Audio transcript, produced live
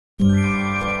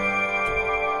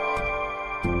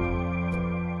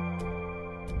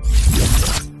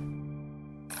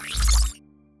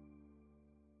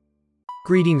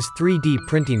Greetings 3D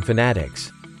printing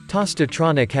fanatics.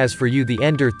 Tostatronic has for you the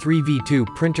Ender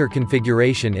 3v2 printer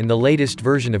configuration in the latest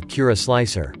version of Cura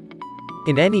Slicer.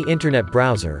 In any internet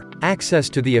browser, access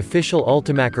to the official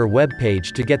Ultimaker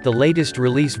webpage to get the latest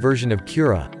release version of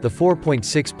Cura, the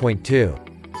 4.6.2.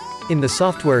 In the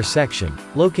software section,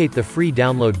 locate the free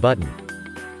download button.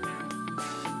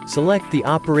 Select the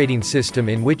operating system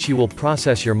in which you will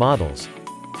process your models.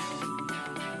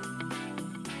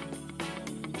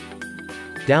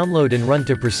 Download and run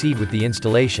to proceed with the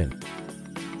installation.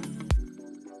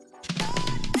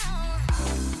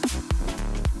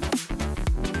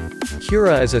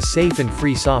 Cura is a safe and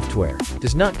free software,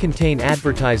 does not contain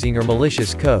advertising or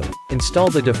malicious code. Install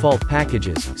the default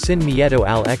packages, sin miedo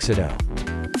al éxito.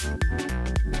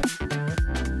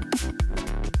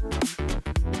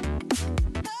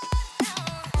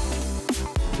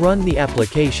 Run the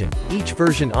application. Each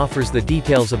version offers the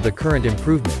details of the current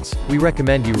improvements. We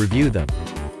recommend you review them.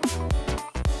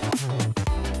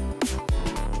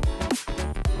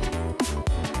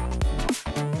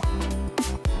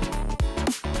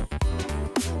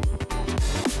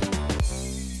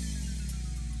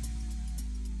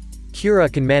 Cura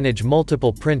can manage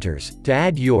multiple printers. To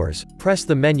add yours, press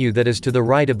the menu that is to the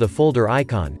right of the folder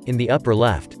icon, in the upper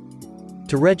left.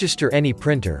 To register any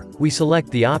printer, we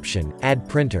select the option, Add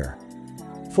Printer.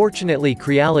 Fortunately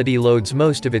Creality loads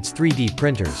most of its 3D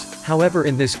printers, however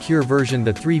in this Cura version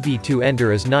the 3v2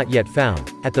 Ender is not yet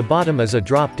found. At the bottom is a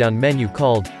drop-down menu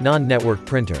called, Non-Network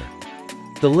Printer.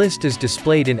 The list is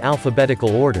displayed in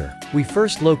alphabetical order. We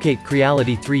first locate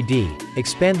Creality 3D,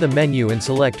 expand the menu and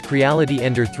select Creality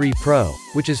Ender 3 Pro,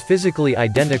 which is physically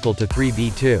identical to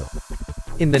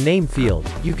 3v2. In the name field,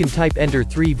 you can type Ender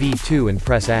 3v2 and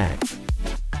press Add.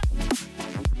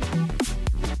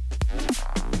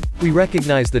 We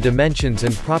recognize the dimensions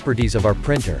and properties of our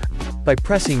printer. By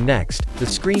pressing Next, the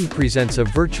screen presents a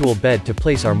virtual bed to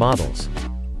place our models.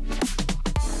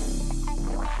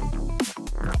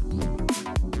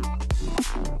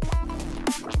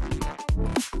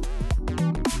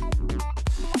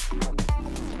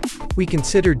 We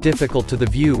consider difficult to the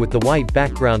view with the white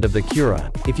background of the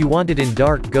Cura. If you want it in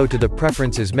dark, go to the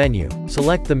Preferences menu,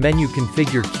 select the menu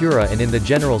Configure Cura and in the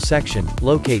General section,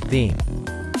 locate Theme.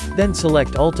 Then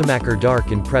select Ultimaker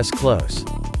Dark and press Close.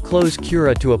 Close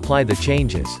Cura to apply the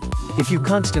changes. If you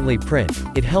constantly print,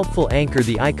 it helpful anchor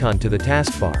the icon to the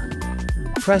taskbar.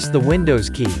 Press the Windows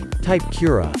key, type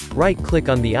Cura, right-click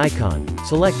on the icon,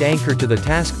 select Anchor to the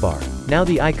taskbar. Now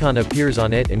the icon appears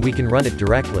on it and we can run it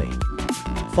directly.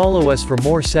 Follow us for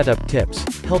more setup tips,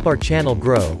 help our channel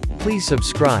grow. Please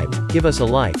subscribe, give us a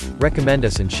like, recommend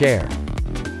us and share.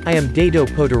 I am Dado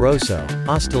Poderoso,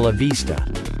 hasta la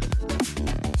vista.